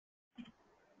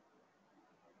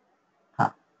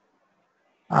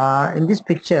In this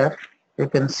picture, you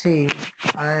can see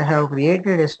I have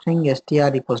created a string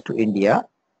str equals to India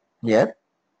here.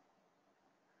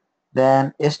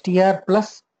 Then str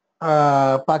plus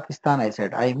Pakistan I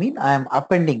said. I mean I am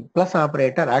appending plus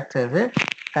operator acts as a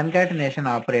concatenation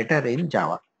operator in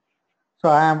Java. So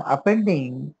I am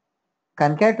appending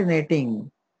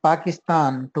concatenating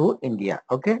Pakistan to India.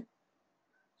 Okay.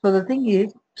 So the thing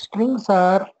is strings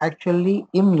are actually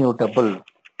immutable.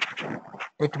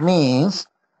 It means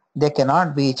they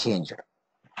cannot be changed.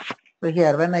 So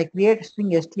here when I create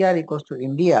string str equals to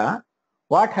India,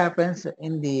 what happens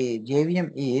in the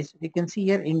JVM is you can see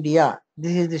here India.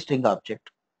 This is the string object.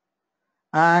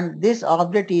 And this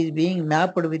object is being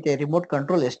mapped with a remote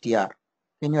control str.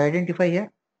 Can you identify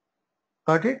here?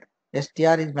 Got it?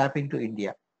 Str is mapping to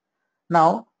India.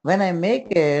 Now, when I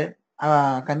make a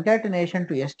concatenation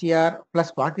to str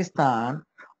plus Pakistan,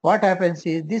 what happens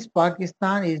is this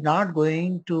Pakistan is not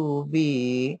going to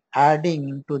be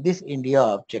adding to this India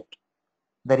object.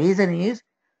 The reason is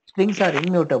strings are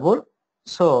immutable.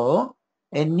 So,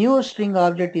 a new string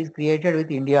object is created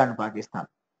with India and Pakistan.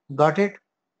 Got it?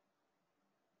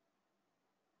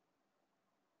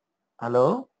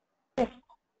 Hello? Yes,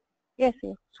 yes,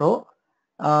 yes. So,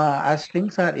 as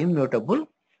strings are immutable,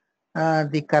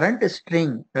 the current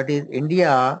string, that is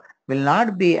India, will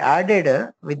not be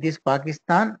added with this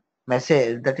Pakistan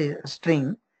message, that is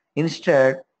string.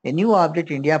 Instead, a new object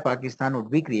India Pakistan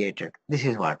would be created. This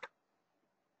is what.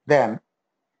 Then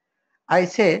I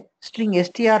say string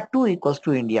str2 equals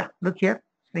to India. Look here,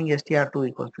 string str2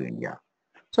 equals to India.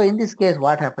 So in this case,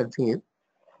 what happens is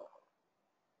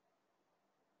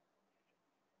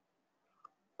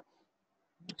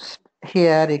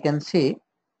here you can see,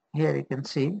 here you can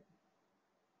see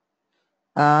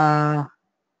uh,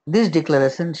 this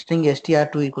declaration string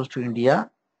str2 equals to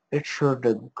India. It should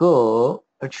go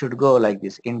like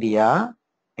this: India,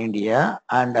 India,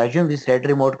 and assume this red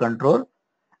remote control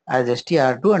as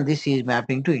str2, and this is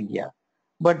mapping to India.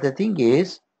 But the thing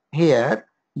is, here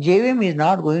JVM is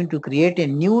not going to create a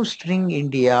new string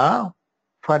India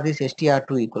for this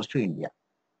str2 equals to India.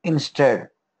 Instead,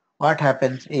 what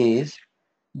happens is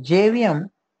JVM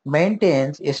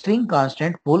maintains a string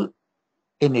constant pool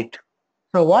in it.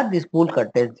 So what this pool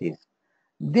contains is,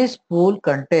 this pool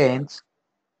contains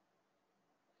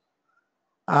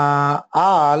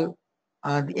all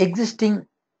the existing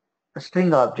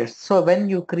string objects. So when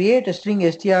you create a string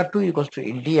str2 equals to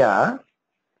India,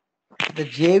 the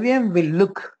JVM will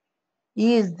look,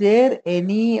 is there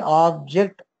any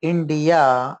object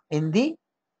India in the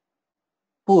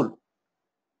pool?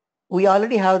 We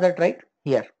already have that, right?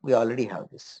 Here, we already have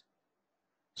this.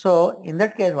 So in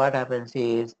that case, what happens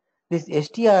is this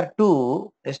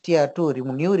str2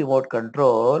 new remote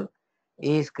control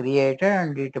is created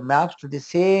and it maps to the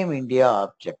same India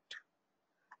object.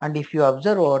 And if you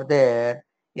observe over there,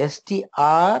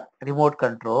 str remote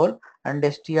control and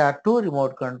str2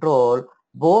 remote control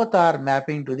both are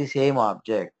mapping to the same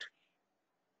object.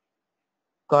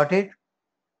 Got it?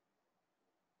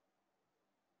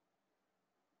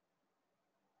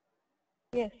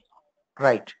 Yes.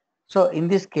 Right. So in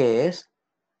this case,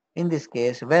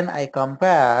 when I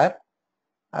compare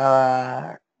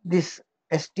this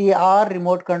str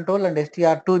remote control and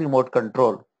str2 remote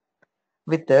control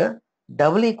with the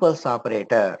double equals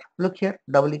operator. Look here,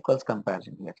 double equals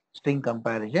comparison here, string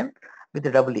comparison with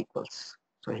the double equals.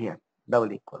 So here,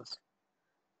 double equals.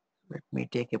 Let me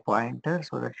take a pointer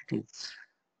so that it is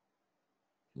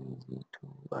easy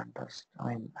to understand. I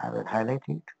mean, I will highlight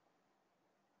it.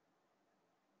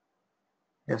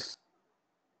 Yes,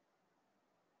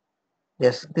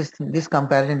 yes, this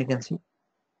comparison you can see,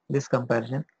 this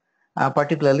comparison,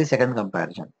 particularly second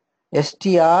comparison.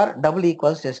 str double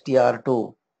equals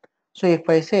str2. So if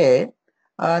I say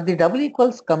the double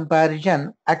equals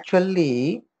comparison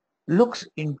actually looks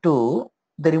into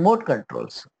the remote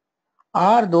controls.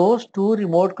 Are those two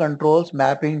remote controls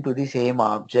mapping to the same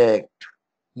object?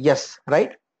 Yes,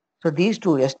 right? So these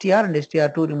two STR and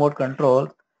STR2 remote controls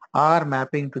are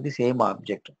mapping to the same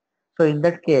object. So in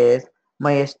that case,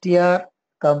 my STR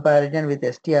comparison with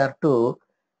STR2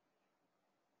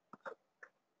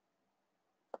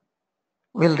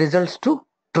 will results to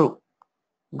true.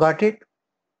 Got it?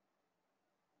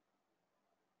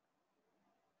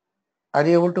 Are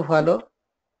you able to follow?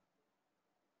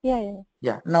 Yeah, yeah.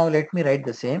 Yeah. Now let me write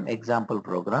the same example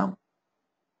program.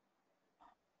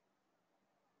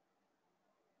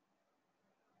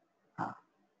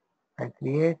 I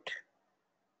create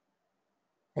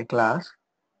a class,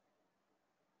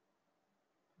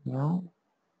 new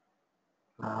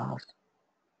class,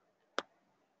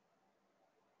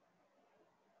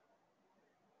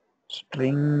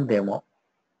 string demo.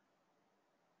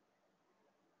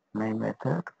 my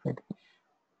method finish.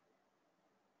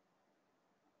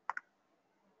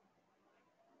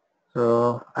 So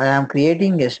I am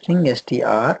creating a string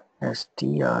string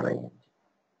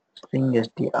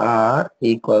str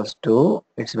equals to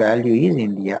its value is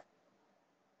India.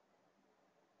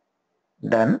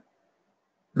 Done.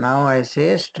 Now I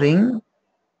say string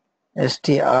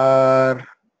str,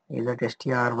 is that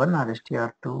str1 or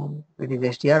str2? It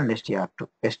is str and str2.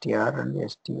 Str and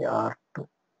str2.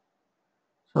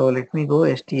 So let me go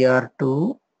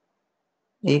str2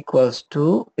 equals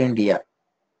to India.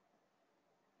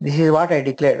 This is what I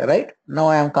declared, right? Now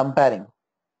I am comparing.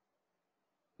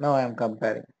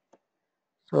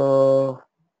 So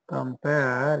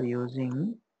compare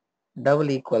using double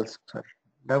equals.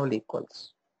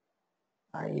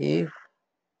 If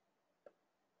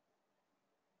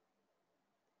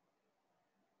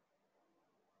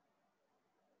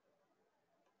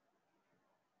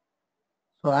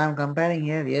so, I am comparing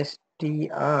here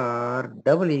str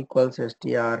double equals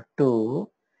str2.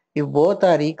 If both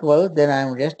are equal, then I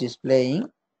am just displaying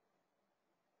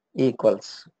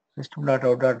equals.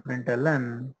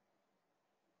 System.out.println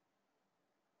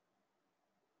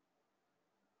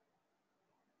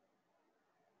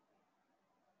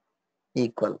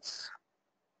equals.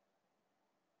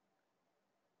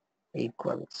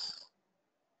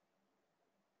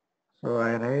 So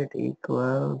I write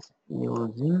equals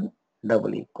using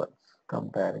double equals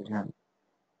comparison.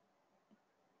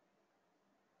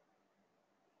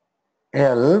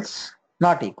 Else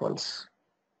not equals.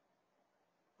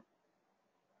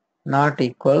 Not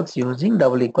equals using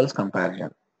double equals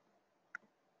comparison.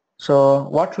 So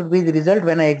what should be the result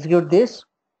when I execute this?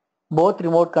 Both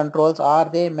remote controls, are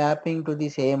they mapping to the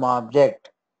same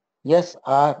object? Yes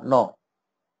or no?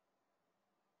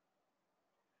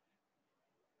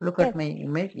 Look Yes. at my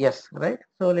image. Yes, right?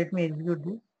 So let me execute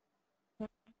this.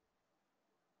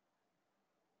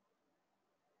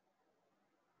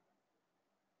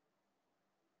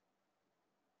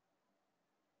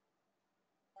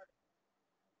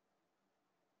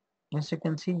 Yes, you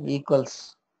can see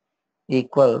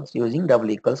equals using double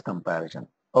equals comparison.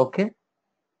 Okay.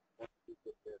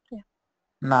 Yeah.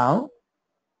 Now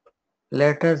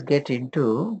let us get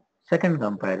into second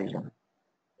comparison.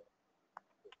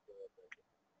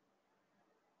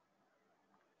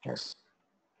 Yes.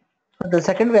 So the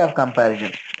second way of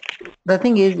comparison. The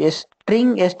thing is a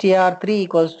string str3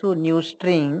 equals to new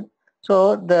string.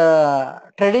 So the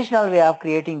traditional way of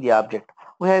creating the object.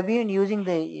 We have been using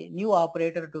the new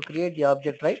operator to create the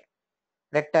object, right?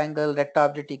 Rectangle, rect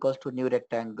object equals to new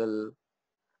rectangle.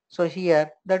 So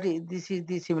here this is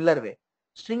the similar way.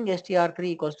 String str3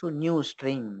 equals to new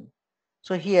string.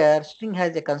 So here string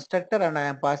has a constructor and I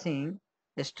am passing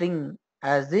a string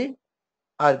as the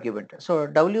argument. So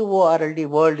WORLD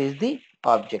world is the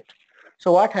object.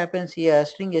 So what happens here?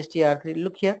 String str3.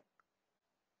 Look here.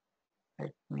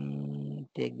 Let me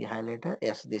take the highlighter.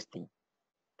 Yes, this thing.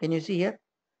 Can you see here?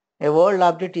 A world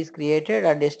object is created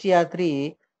and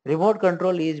str3 remote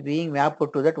control is being mapped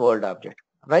to that world object,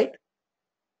 right?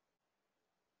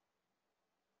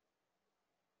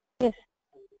 Yes.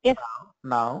 Yes.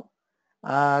 Now,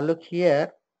 look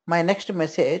here. My next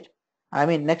message,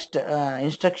 next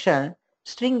instruction,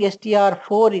 string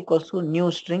str4 equals to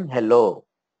new string hello.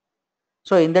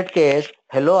 So in that case,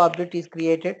 hello object is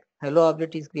created, and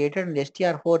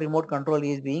str4 remote control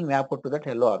is being mapped to that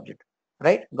hello object,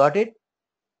 right? Got it?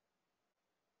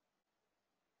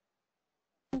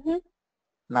 Mm-hmm.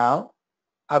 Now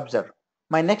observe.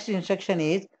 My next instruction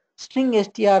is string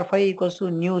str5 equals to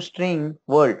new string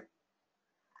world.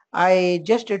 I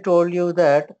just told you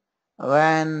that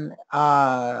when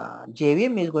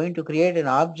JVM is going to create an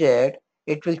object,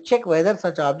 it will check whether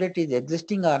such object is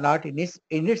existing or not in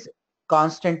its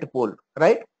constant pool,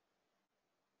 right?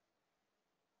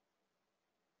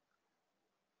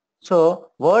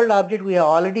 So world object we have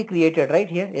already created, right?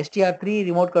 Here str3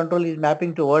 remote control is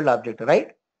mapping to world object,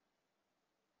 right?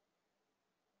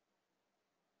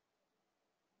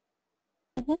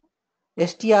 Mm-hmm.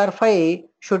 str5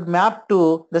 should map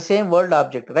to the same world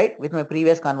object, right? With my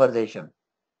previous conversation,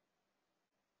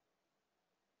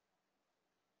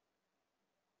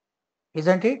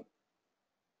 isn't it?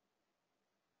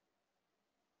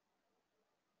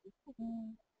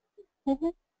 Mm-hmm.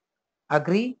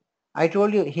 Agree? I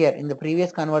told you here in the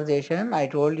previous conversation, I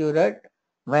told you that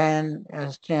when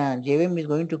JVM is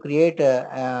going to create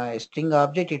a string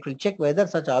object, it will check whether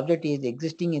such object is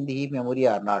existing in the heap memory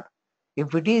or not.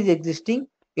 If it is existing,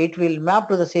 it will map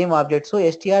to the same object.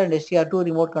 So str and str2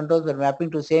 remote controls were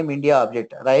mapping to same India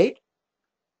object, right?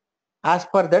 As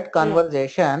per that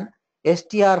conversation,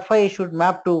 str5 should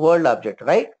map to world object,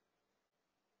 right?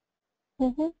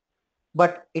 Mm-hmm.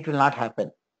 but it will not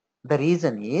happen. The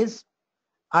reason is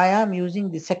I am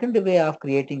using the second way of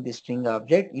creating the string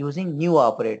object using new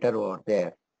operator over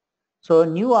there. So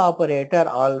new operator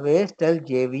always tell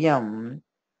JVM,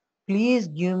 please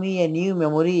give me a new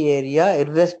memory area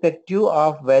irrespective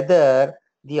of whether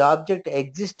the object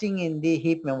existing in the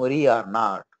heap memory or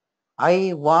not.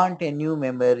 I want a new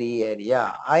memory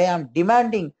area. I am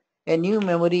demanding a new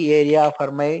memory area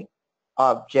for my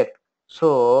object.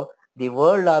 So the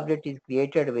world object is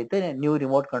created with a new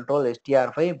remote control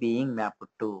str5 being mapped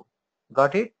to.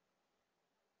 Got it?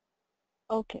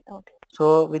 Okay. Okay.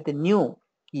 So with the new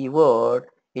keyword,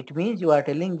 it means you are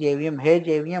telling JVM, hey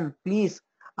JVM, please,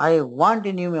 I want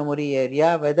a new memory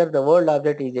area whether the world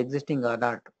object is existing or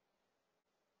not.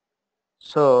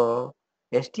 So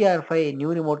str5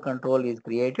 new remote control is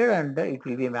created and it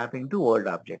will be mapping to world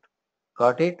object.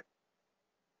 Got it?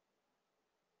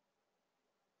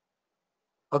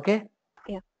 Okay.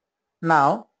 Yeah.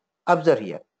 Now observe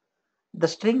here. The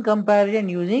string comparison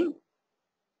using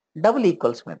double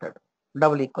equals method.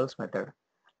 Double equals method.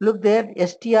 Look there,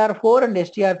 str4 and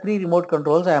str3 remote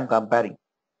controls I am comparing.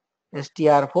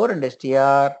 str4 and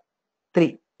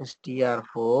str3.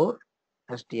 str4,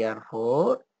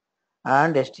 str4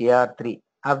 and str3.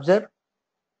 Observe.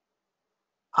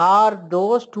 Are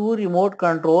those two remote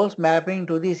controls mapping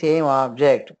to the same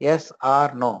object? Yes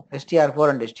or no? str4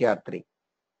 and str3.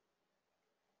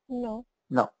 No.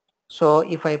 No. So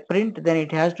if I print, then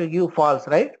it has to give false,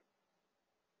 right?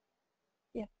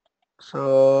 Yeah.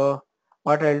 So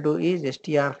what I'll do is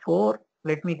str4.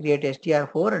 Let me create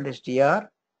str4 and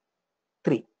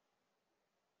str3.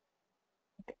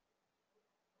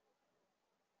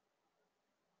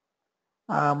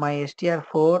 My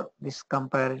str4, this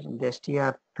comparison, the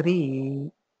str3.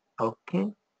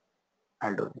 Okay,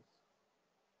 I'll do this.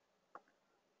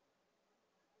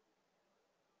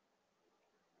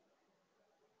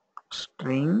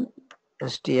 String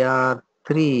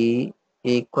str3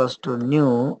 equals to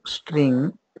new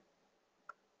string,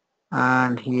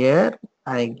 and here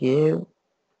I gave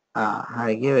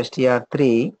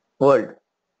str3 world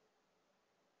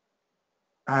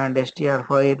and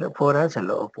str4 as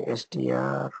hello. Okay,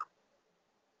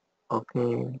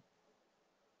 okay,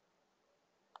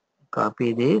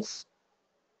 copy this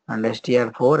and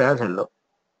str4 as hello.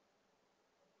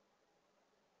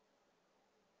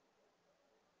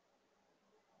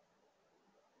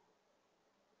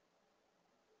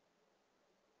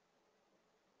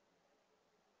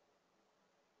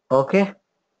 Okay,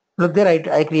 look there,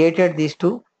 I created these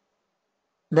two.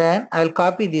 Then I'll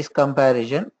copy this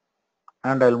comparison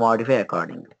and I'll modify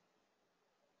accordingly.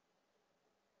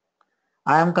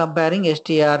 I am comparing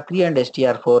str3 and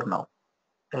str4 now.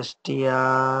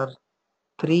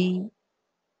 str3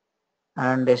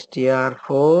 and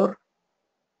str4.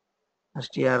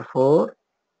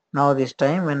 Now this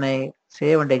time when I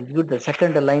save and execute, the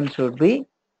second line should be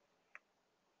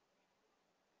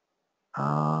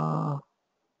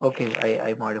okay.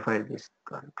 I modified this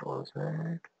control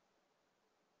set.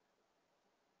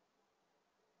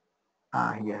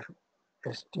 Here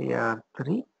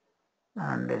str3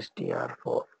 and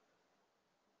str4.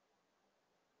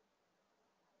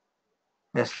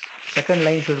 Yes, second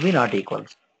line should be not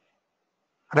equals.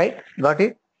 Right? Got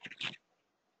it?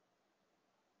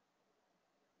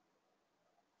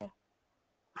 Yeah.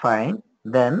 Fine.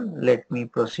 Then let me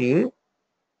proceed.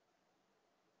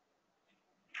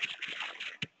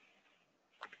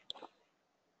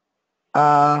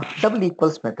 Double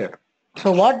equals method.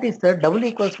 So what is the double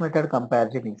equals method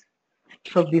comparison is?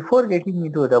 So before getting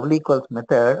into a double equals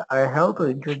method, I have to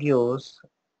introduce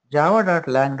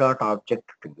java.lang.object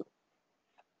to you.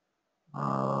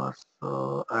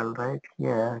 So I'll write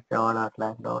here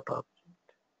java.lang.object.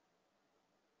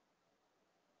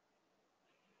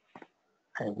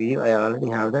 I believe I already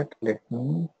have that. Let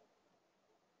me.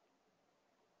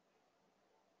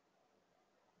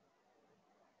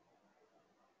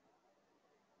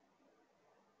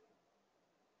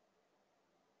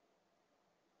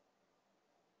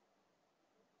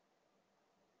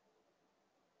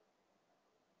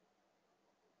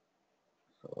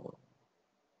 So,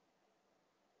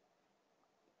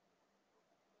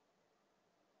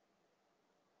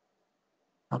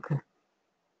 okay.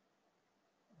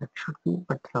 It should be,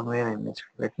 but somewhere I missed.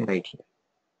 Let me write here.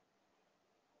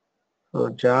 So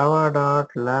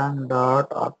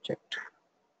java.lang.object.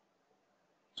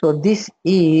 So this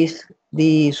is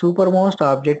the supermost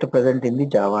object present in the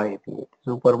Java API.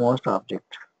 Supermost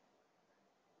object.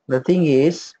 The thing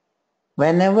is,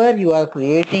 whenever you are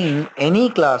creating any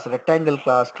class, rectangle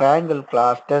class, triangle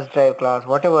class, test drive class,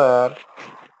 whatever,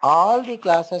 all the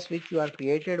classes which you are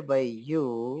created by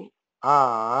you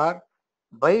are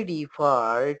by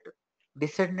default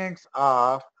descendants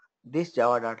of this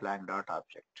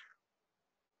java.lang.object.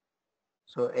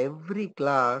 So every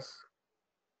class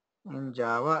in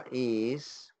Java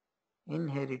is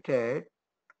inherited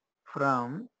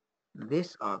from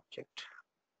this object.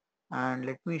 And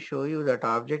let me show you that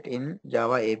object in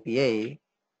Java API.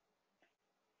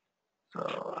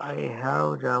 So I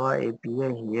have Java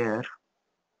API here.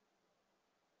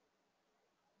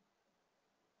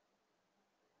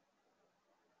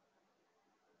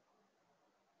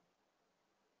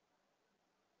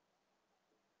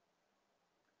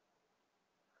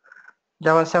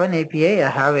 Java 7 API, I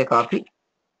have a copy.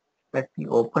 Let me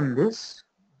open this.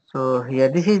 So here,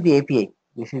 this is the API.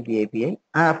 This is the API.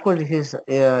 And of course, this is,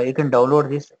 you can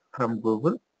download this from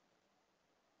Google.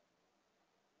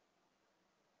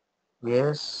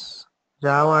 Yes,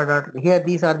 Java. Here,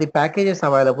 these are the packages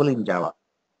available in Java.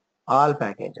 All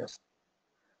packages.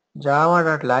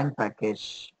 Java.lang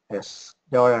package. Yes,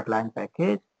 Java.lang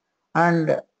package.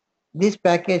 And this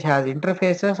package has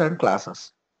interfaces and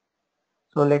classes.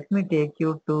 So let me take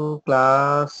you to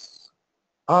class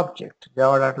object,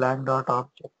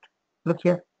 java.lang.object. Look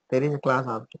here, there is a class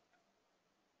object.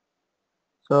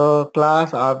 So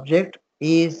class object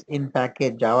is in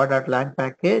package java.lang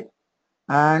package,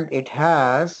 and it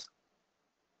has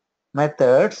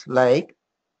methods like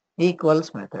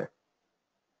equals method.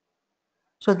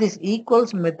 So this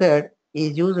equals method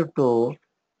is used to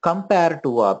compare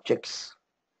two objects.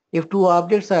 If two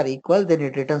objects are equal, then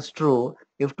it returns true.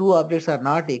 If two objects are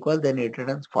not equal, then it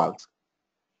returns false.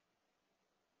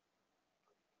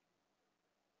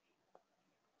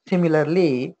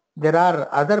 Similarly, there are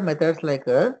other methods like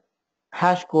a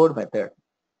hash code method.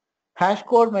 Hash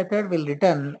code method will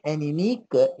return an unique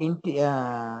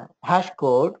hash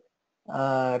code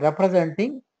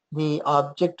representing the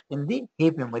object in the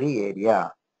heap memory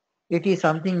area. It is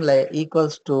something like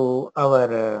equals to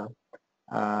our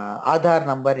Aadhaar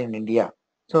number in India.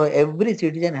 So every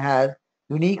citizen has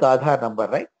unique Aadhaar number,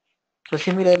 right? So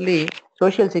similarly,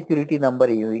 social security number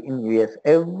in US,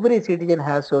 every citizen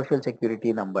has social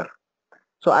security number.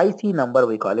 So IC number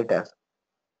we call it as.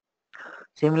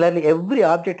 Similarly, every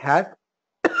object has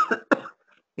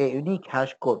a unique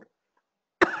hash code.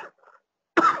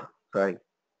 Sorry.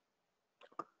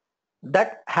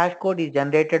 That hash code is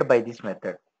generated by this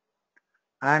method.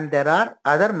 And there are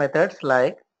other methods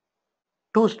like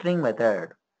toString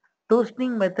method.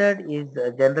 ToString method is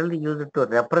generally used to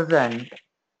represent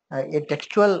a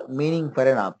textual meaning for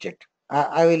an object.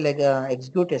 I will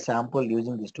execute a sample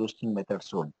using this toString method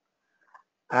soon.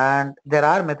 And there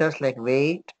are methods like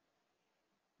wait,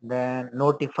 then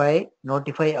notify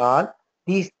all.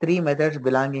 These three methods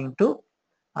belonging to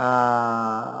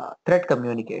thread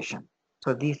communication.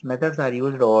 So these methods are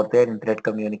used over there in thread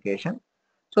communication.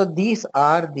 So these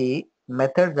are the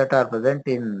methods that are present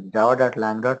in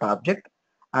java.lang.object,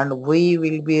 and we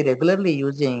will be regularly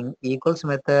using equals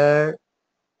method,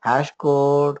 hash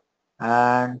code,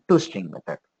 and toString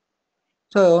method.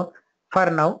 So for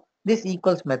now, this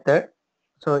equals method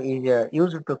so is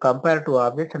used to compare two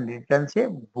objects and returns a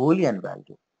Boolean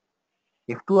value.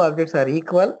 If two objects are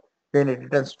equal, then it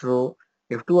returns true.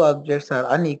 If two objects are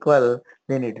unequal,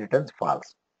 then it returns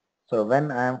false. So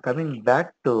when I am coming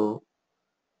back to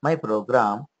my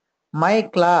program, my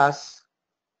class,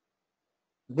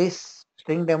 this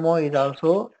string demo is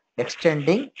also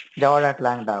extending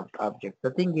java.lang object.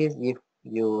 The thing is, if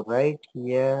you write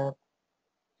here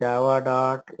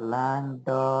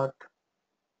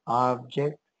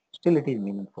java.lang.object, still it is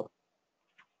meaningful.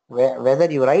 Whether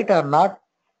you write or not,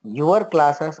 your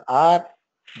classes are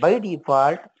by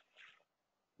default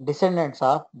descendants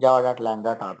of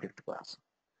java.lang.object class.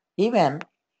 Even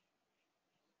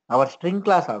our string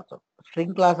class also.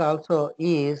 String class also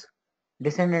is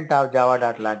descendant of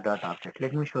java.lang.object.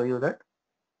 Let me show you that.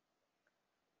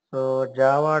 So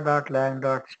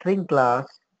java.lang.string class.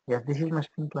 Yes, this is my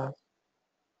string class.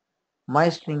 My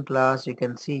string class, you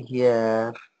can see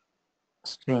here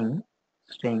string.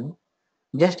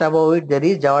 Just above it, there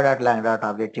is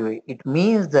java.lang.object. It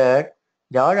means that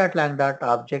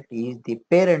java.lang.object is the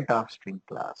parent of string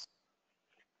class.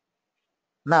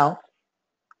 Now,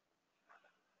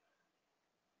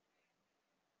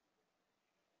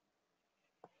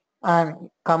 I'm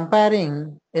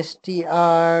comparing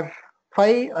str5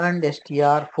 and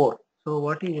str4. So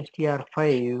what is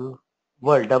str5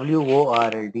 world,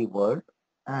 WORLD world,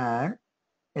 and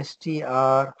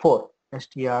str4.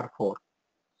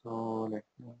 So let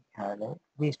me highlight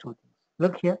these two things.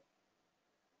 Look here.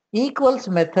 Equals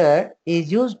method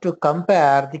is used to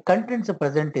compare the contents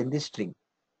present in the string.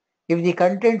 If the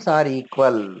contents are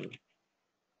equal,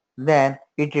 then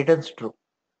it returns true.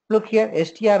 Look here,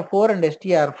 str4 and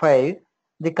str5,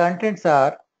 the contents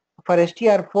are, for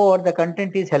str4 the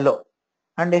content is hello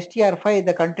and str5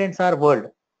 the contents are world.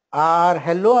 Are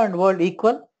hello and world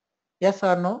equal? Yes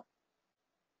or no?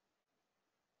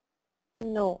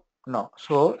 No. No.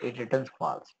 So it returns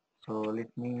false. So let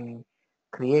me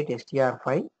create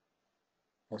str5.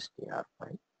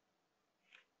 str5.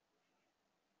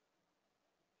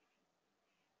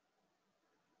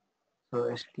 So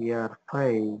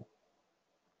str5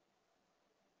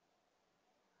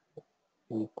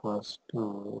 equals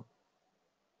to,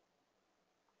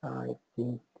 I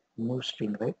think, new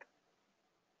string, right?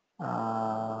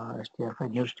 str5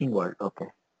 new string world. Okay.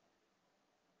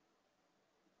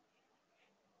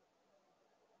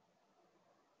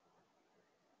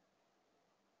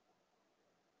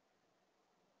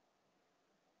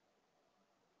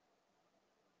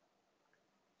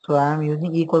 So I am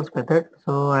using equals method.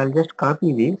 So I'll just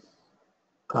copy this,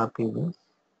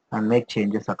 and make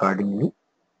changes accordingly.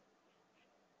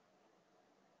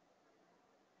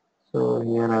 So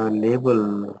here I will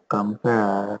label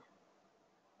compare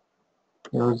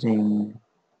using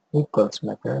equals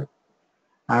method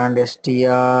and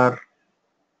str5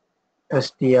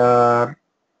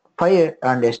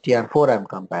 and str4 I am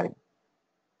comparing.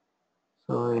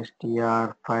 So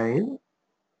str5,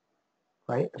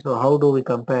 so how do we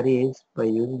compare is by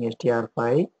using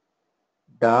str5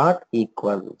 dot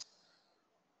equals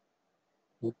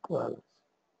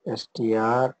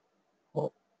str,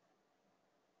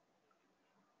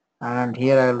 and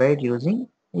here I'll write using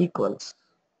equals,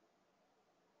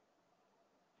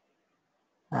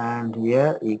 and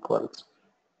here equals.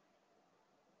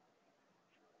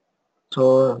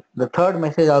 So the third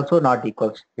message also not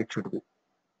equals, it should be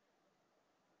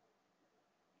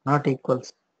not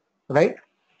equals, right?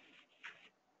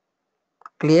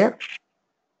 Clear?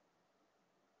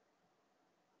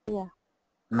 Yeah.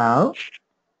 Now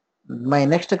my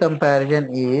next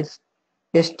comparison is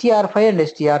str5 and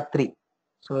str3.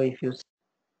 So if you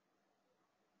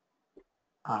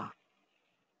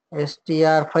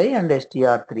str5 and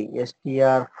str3,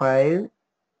 str5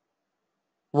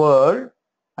 world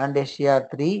and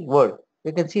str3 world.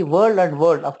 You can see world and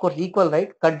world, of course, equal,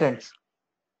 right? Contents.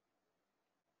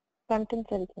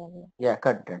 Contents are equal. Yeah,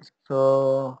 contents.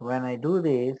 So when I do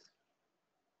this,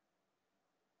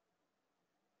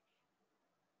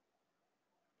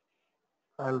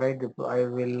 I'll write the, I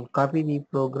will copy the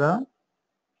program,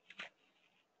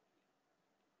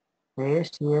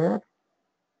 paste here,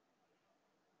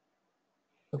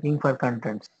 looking for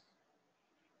contents.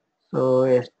 So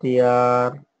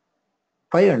str5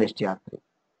 and str3,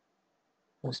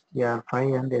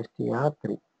 str5 and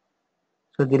str3.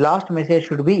 So the last message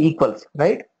should be equals,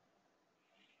 right?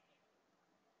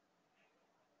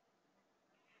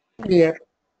 Clear?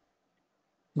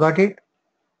 Got it?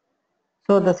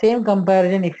 So the Yeah. same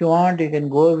comparison, if you want, you can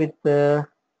go with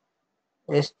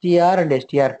str and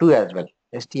str2 as well.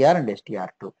 str and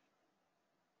str2.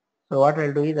 So what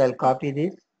I'll do is I'll copy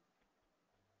this.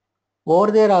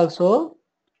 Over there also,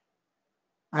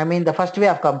 I mean the first way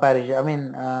of comparison, I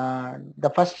mean the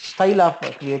first style of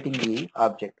creating the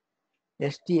object,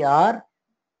 str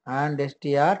and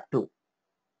str2.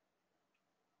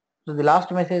 So the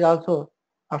last message also,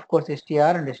 of course,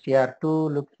 str and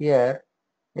str2, look here,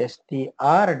 str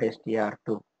and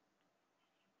str2.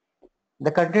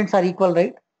 The contents are equal,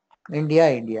 right? India,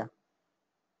 India.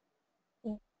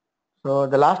 Yeah. So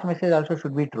the last message also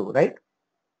should be true, right?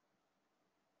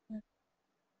 Yeah.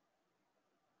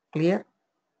 Clear?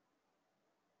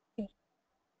 Yeah.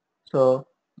 So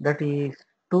that is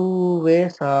two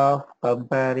ways of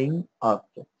comparing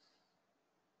objects.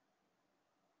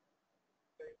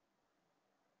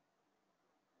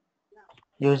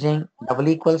 Using double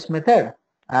equals method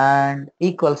and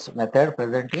equals method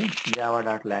present in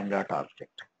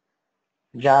java.lang.object.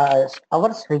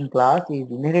 Our string class is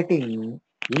inheriting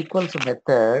equals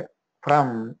method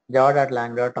from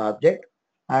java.lang.object,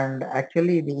 and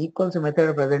actually the equals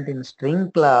method present in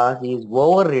string class is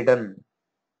overridden,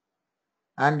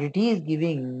 and it is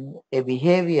giving a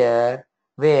behavior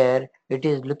where it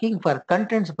is looking for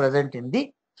contents present in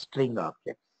the string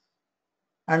object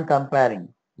and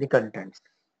comparing the contents.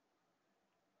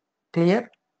 Clear?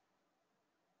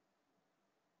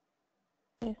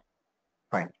 Yes.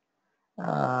 Fine.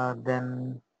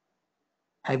 Then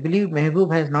I believe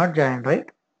Mehboob has not joined, right?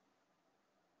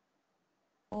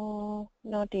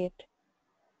 Not yet.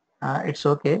 It's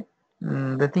okay.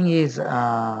 The thing is,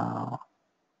 I'm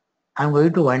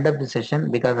going to wind up the session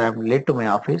because I'm late to my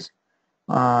office.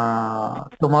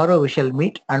 Tomorrow we shall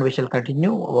meet and we shall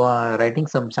continue writing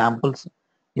some samples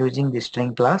using the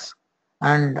string class.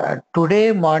 And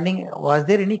today morning, was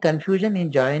there any confusion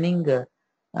in joining the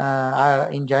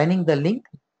link?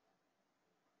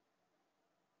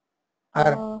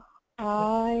 Or,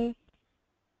 I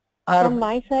or from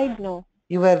my side, no.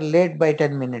 you were late by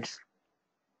 10 minutes?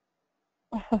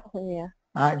 Yeah.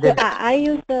 So Then I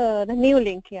use the new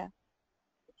link. Yeah.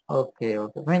 okay,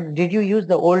 okay. When did you use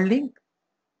the old link?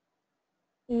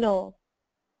 No.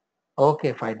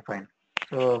 Okay, fine, fine.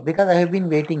 So because I have been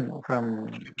waiting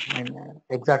from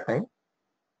exact time,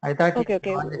 I thought you Okay.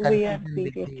 Okay. all the We are confusion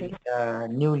with busy the yesterday.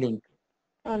 new link.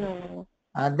 Oh no no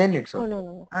no. Then it's Oh okay. no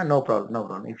no no. No problem, no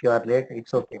problem. If you are late,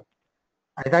 it's Okay. okay.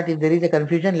 I thought if there is a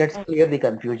confusion, let's Okay. clear the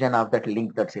confusion of that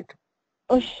link. That's it.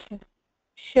 Oh sure.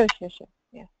 Sure sure sure.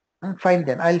 Yeah. Fine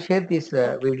then. I'll share these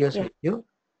Okay. videos Yeah. with you.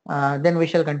 Then we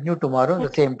shall continue tomorrow the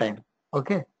Okay. same time.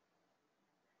 Okay.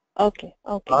 Okay.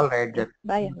 Okay. All right Yeah. then.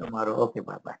 Bye. See you Anand. tomorrow. Okay.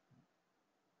 Bye bye.